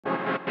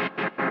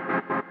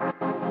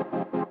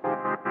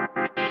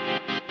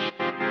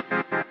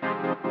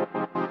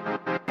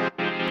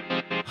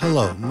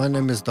Hello, my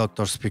name is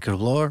Dr. Speaker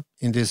Blower.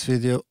 In this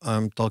video,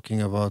 I'm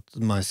talking about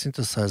my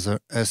synthesizer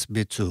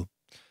SB-2.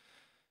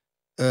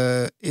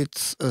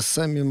 It's a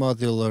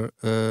semi-modular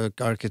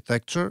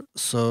architecture,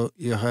 so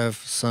you have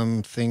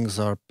some things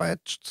are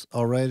patched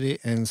already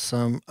and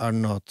some are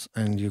not,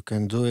 and you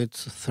can do it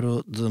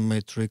through the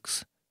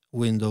matrix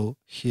window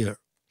here.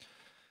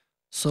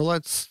 So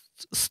let's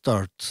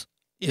start.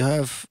 You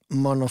have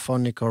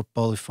monophonic or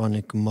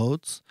polyphonic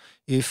modes.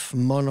 If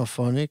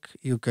monophonic,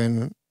 you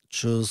can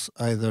choose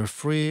either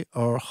free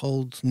or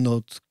hold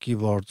note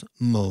keyboard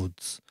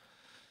modes.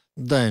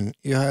 Then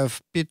you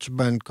have pitch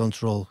bend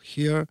control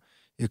here.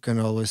 You can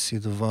always see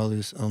the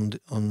values on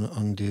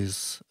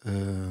this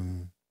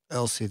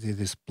LCD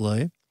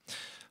display.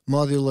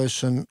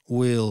 Modulation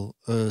wheel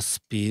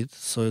speed,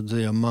 so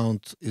the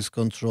amount is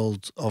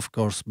controlled, of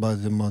course, by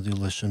the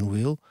modulation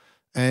wheel.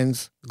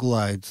 And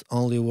glide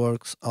only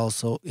works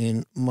also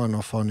in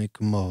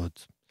monophonic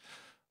mode.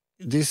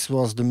 This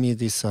was the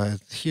MIDI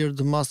side. Here,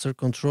 the master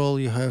control,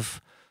 you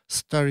have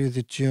stereo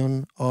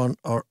detune on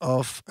or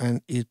off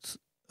and its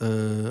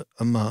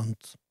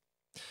amount.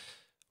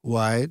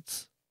 Wide,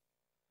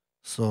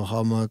 so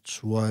how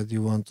much wide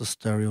you want the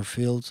stereo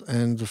field,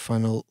 and the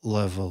final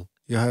level.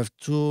 You have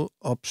two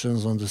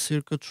options on the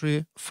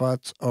circuitry,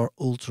 fat or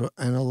ultra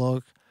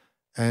analog,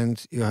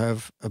 and you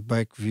have a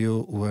back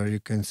view where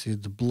you can see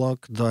the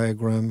block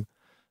diagram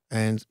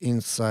and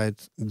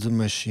inside the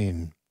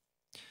machine.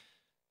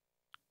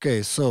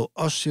 Okay, so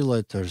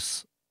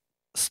oscillators.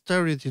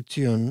 Stereo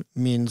detune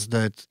means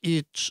that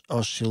each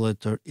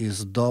oscillator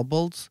is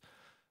doubled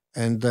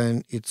and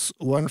then it's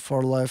one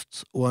for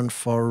left, one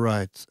for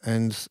right,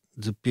 and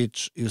the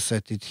pitch you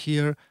set it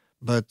here,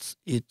 but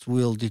it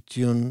will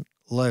detune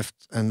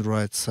left and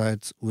right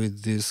sides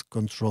with this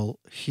control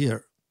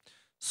here.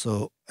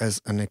 So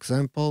as an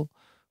example,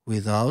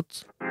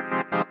 without,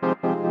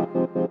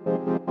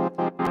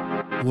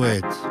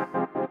 with.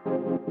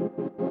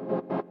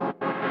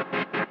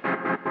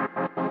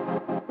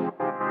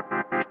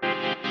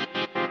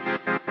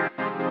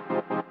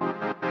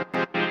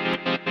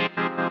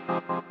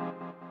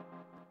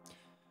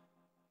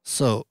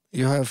 So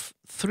you have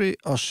three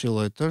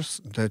oscillators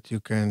that you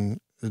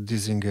can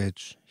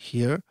disengage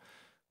here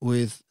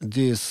with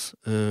these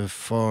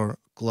four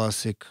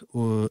classic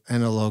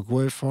analog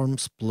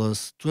waveforms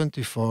plus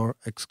 24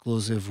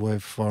 exclusive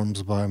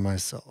waveforms by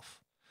myself.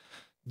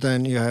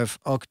 Then you have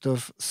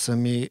octave,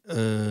 semi-tones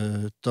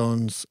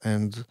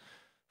and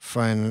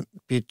fine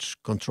pitch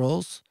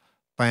controls,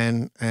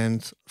 pan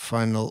and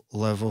final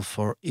level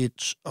for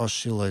each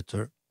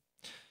oscillator.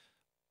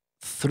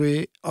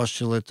 Three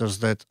oscillators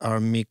that are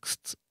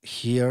mixed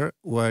here,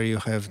 where you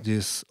have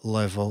this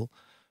level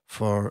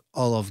for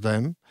all of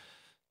them.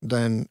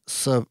 Then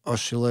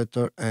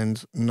sub-oscillator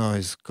and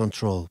noise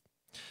control.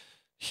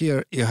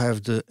 Here you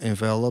have the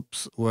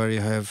envelopes, where you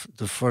have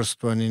the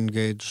first one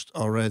engaged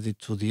already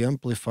to the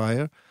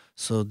amplifier,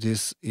 so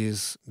this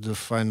is the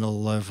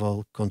final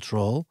level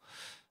control,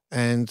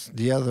 and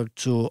the other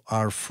two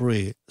are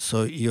free,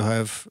 so you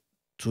have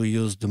to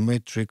use the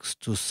matrix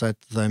to set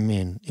them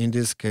in. In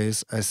this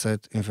case, I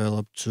set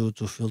envelope 2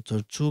 to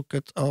filter 2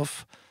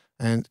 cutoff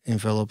and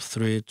envelope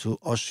 3 to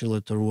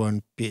oscillator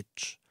 1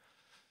 pitch.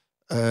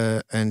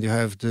 And you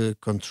have the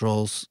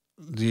controls,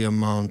 the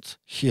amount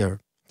here.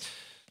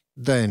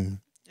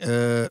 Then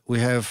we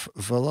have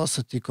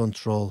velocity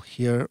control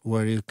here,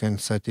 where you can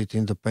set it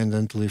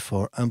independently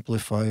for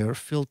amplifier,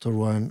 filter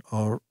 1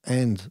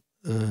 and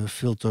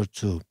filter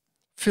 2.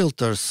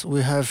 Filters,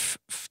 we have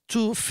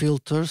two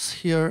filters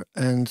here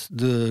and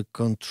the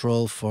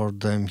control for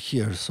them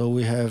here. So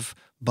we have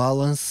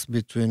balance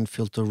between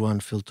filter 1,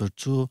 filter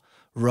 2,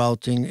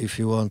 routing if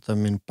you want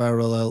them in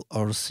parallel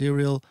or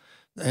serial,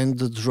 and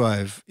the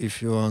drive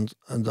if you want,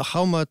 and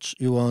how much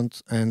you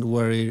want and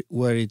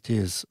where it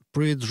is,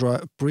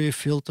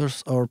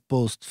 pre-filters or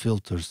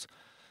post-filters.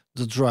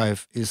 The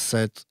drive is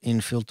set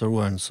in filter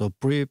 1, so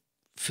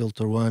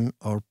pre-filter 1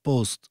 or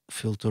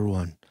post-filter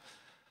 1.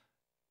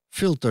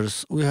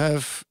 Filters, we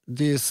have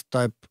this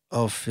type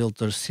of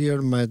filters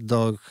here: Mad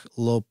Dog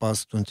low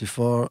pass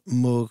 24,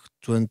 Moog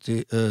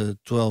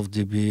 12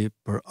 dB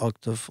per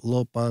octave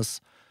low pass,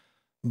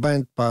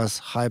 band pass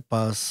high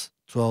pass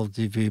 12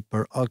 dB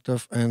per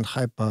octave, and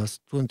high pass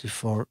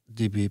 24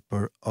 dB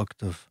per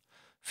octave.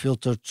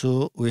 Filter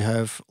 2, we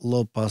have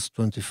low pass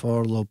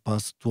 24, low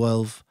pass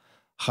 12,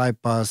 high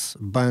pass,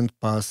 band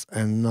pass,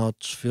 and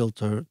notch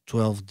filter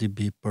 12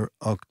 dB per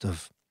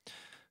octave.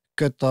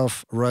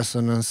 Cutoff,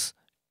 resonance,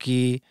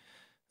 key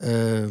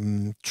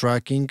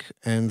tracking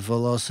and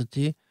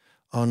velocity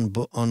on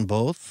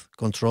both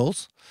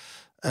controls,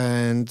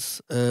 and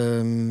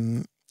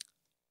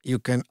you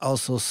can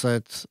also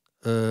set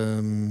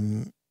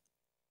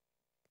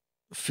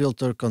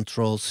filter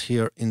controls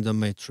here in the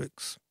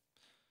matrix,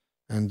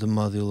 and the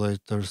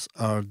modulators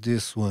are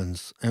these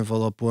ones: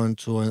 envelope 1,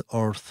 2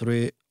 or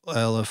 3,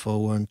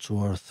 LFO 1, 2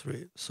 or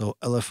 3. So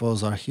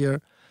LFOs are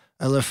here.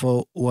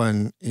 LFO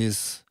 1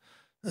 is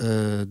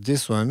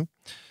this one.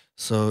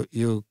 So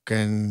you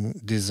can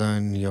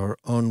design your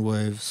own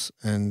waves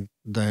and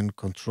then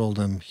control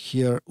them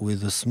here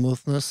with the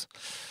smoothness.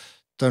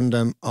 Turn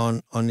them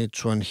on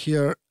each one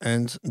here,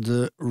 and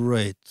the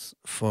rate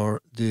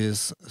for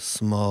this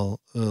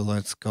small,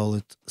 let's call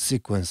it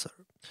sequencer.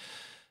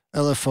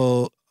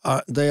 LFO,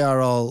 they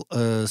are all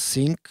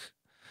sync,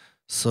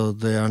 so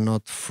they are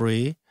not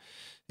free.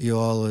 You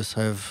always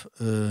have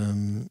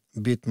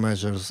bit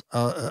measures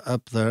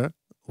up there,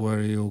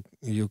 where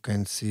you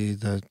can see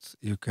that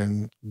you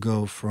can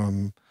go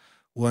from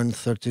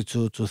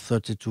 132 to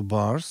 32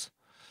 bars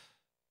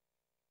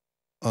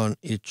on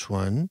each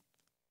one,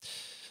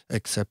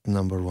 except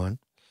number one,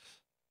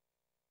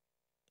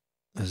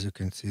 as you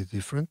can see,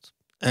 different.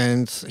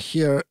 And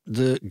here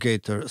the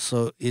gator,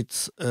 so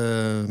it's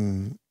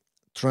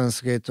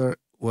transgator,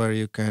 where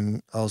you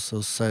can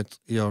also set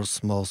your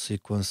small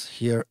sequence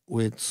here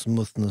with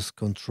smoothness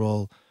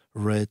control,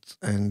 rate,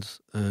 and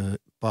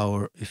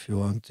power if you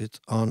want it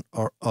on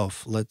or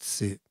off. Let's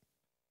see.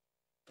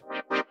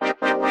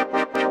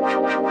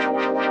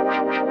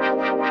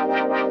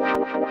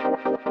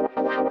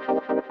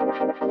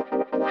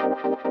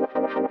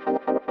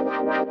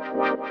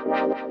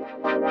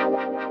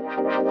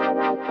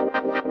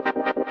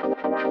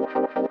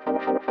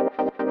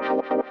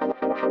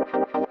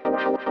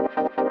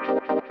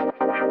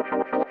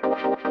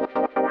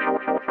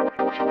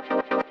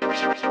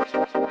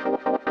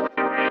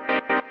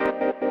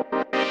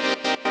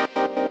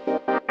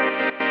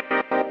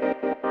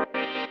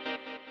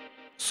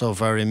 So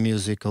very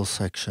musical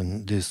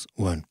section, this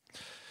one.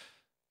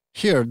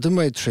 Here, the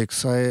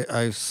matrix,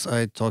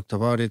 I talked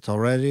about it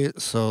already,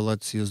 so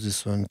let's use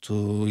this one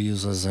to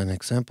use as an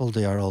example.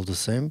 They are all the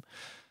same,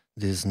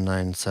 these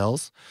 9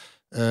 cells.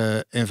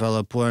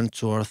 Envelope 1,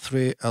 2, or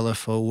 3,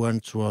 LFO 1,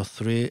 2, or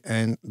 3,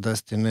 and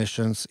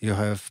destinations. You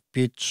have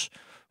pitch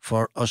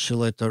for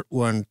oscillator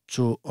 1,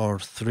 2, or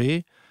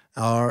 3,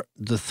 or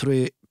the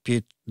three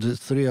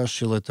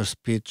oscillators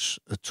pitch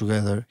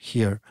together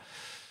here.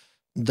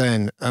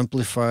 Then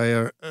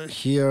amplifier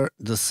here,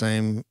 the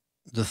same,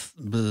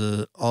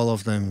 all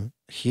of them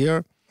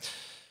here.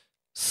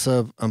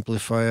 Sub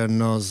amplifier,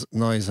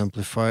 noise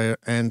amplifier,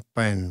 and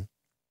pan.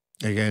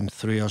 Again,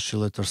 3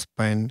 oscillators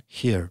pan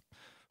here.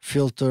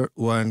 Filter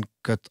 1,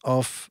 cut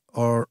off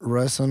or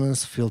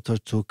resonance. Filter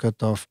 2,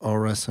 cut off or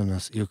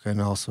resonance. You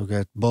can also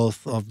get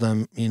both of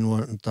them in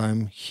one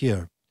time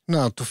here.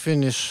 Now, to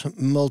finish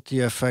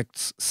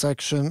multi-effects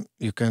section,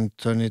 you can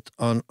turn it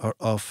on or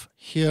off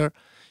here.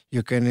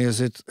 You can use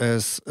it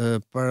as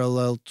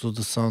parallel to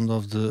the sound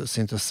of the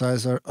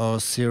synthesizer, or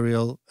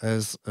serial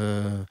as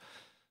in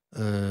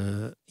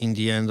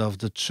the end of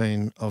the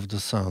chain of the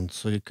sound.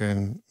 So you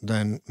can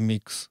then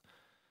mix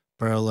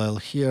parallel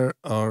here,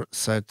 or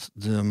set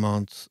the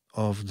amount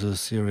of the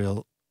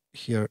serial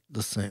here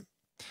the same.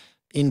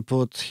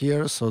 Input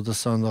here, so the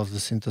sound of the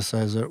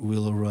synthesizer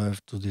will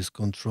arrive to this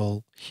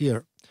control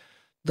here.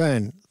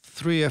 Then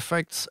 3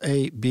 effects,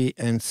 A, B,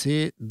 and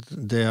C,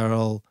 they are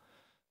all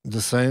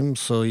the same,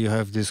 so you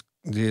have this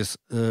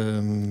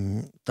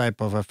type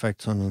of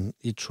effects on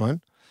each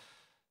one.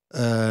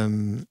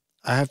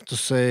 I have to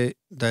say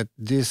that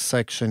this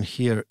section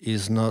here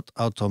is not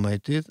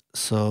automated,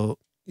 so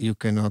you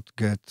cannot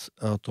get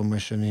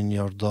automation in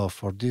your DAW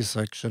for this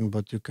section,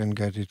 but you can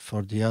get it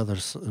for the other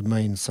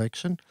main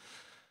section.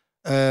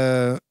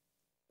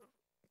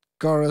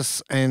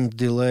 Chorus and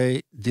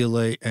delay,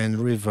 delay and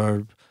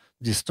reverb,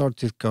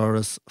 distorted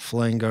chorus,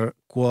 flanger,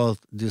 quad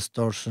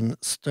distortion,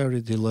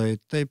 stereo delay,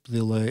 tape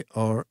delay,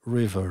 or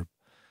reverb.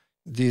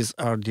 These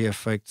are the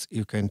effects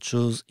you can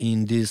choose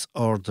in this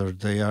order.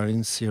 They are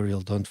in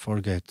serial, don't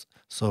forget.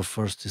 So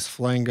first is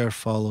flanger,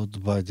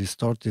 followed by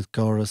distorted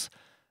chorus,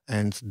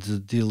 and the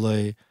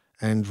delay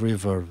and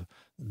reverb.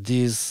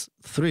 These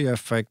 3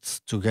 effects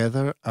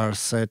together are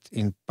set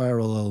in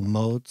parallel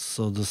mode,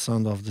 so the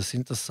sound of the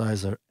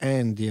synthesizer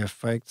and the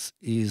effects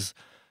is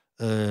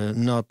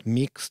not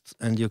mixed,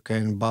 and you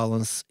can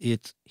balance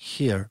it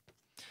here.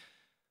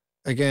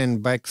 Again,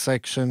 back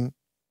section,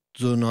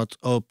 do not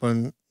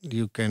open.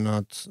 You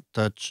cannot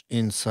touch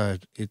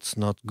inside. It's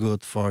not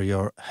good for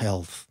your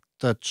health.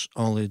 Touch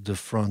only the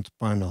front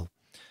panel.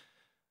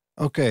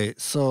 Okay,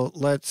 so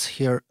let's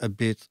hear a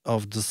bit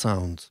of the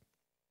sound.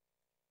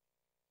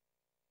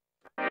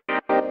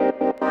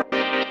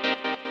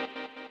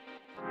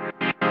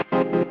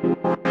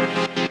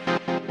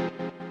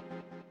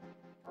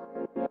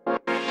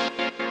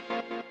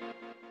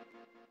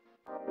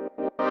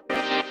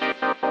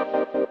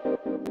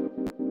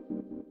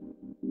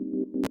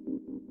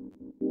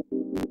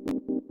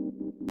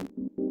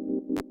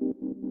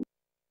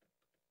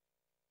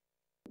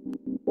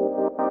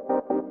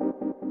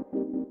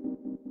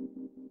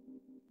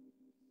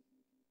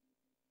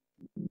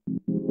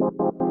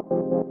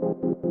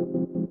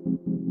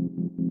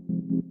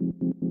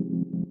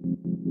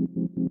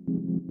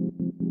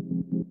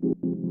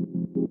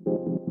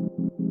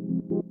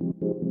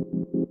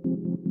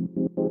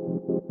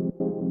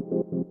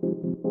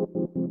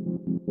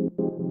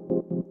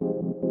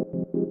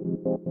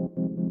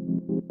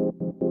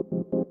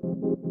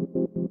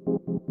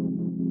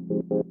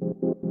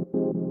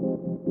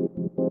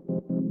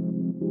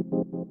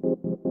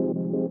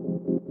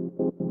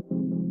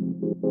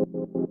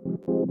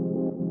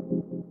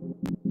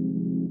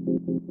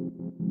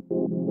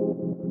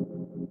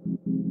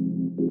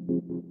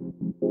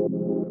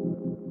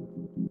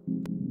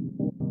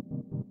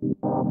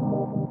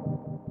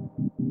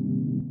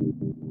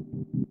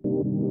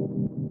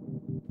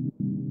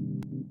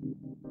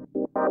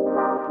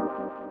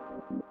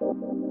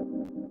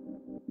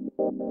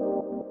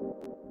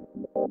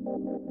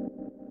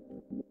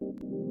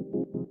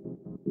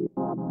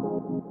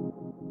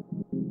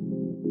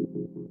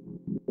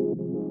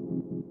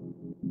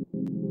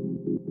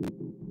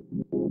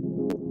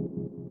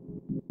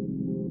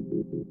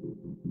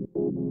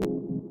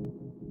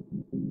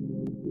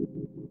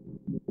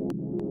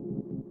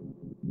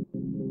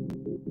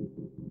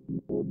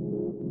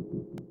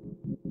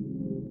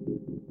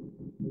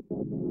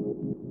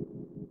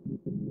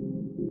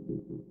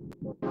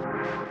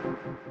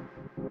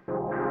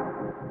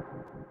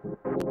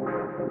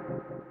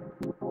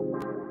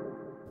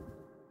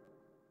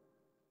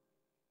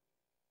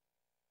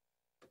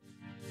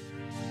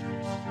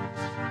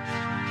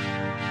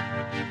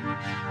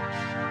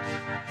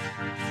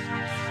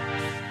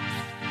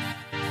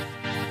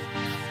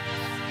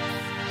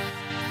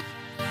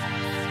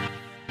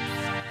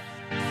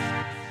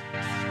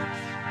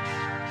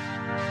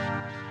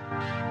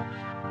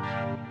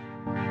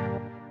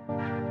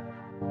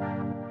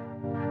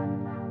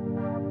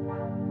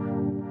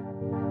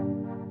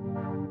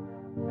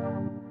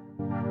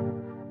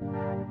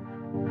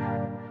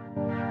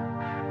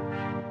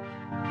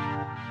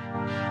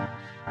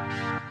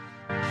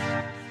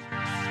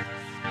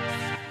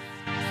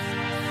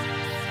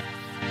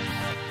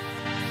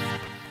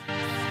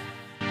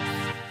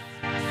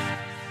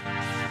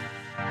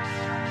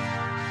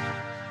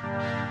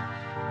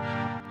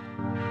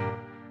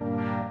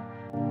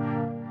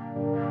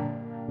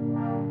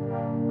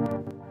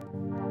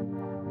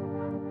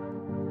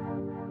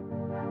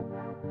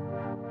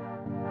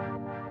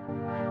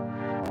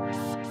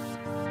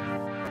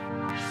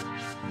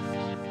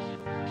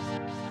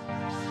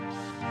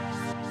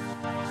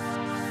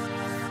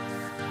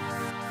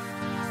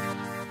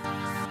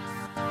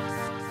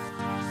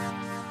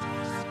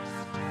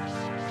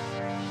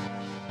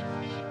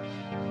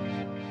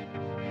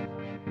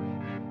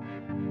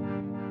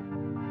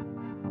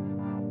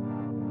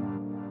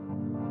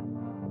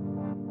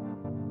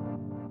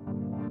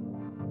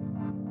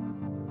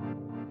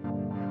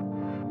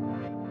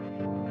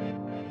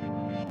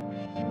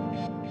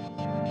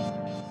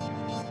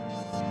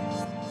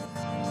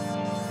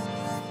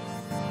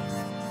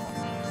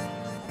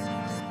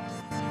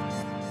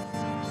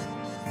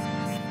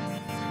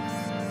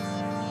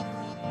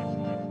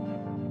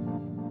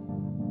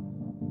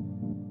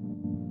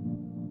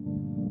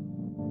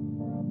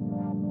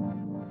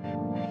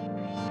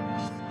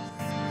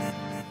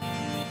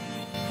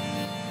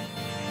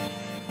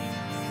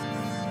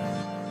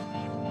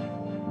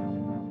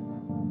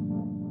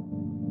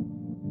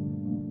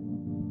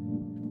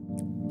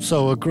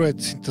 So a great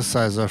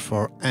synthesizer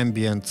for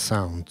ambient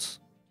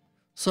sounds.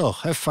 So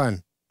have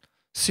fun.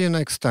 See you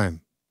next time.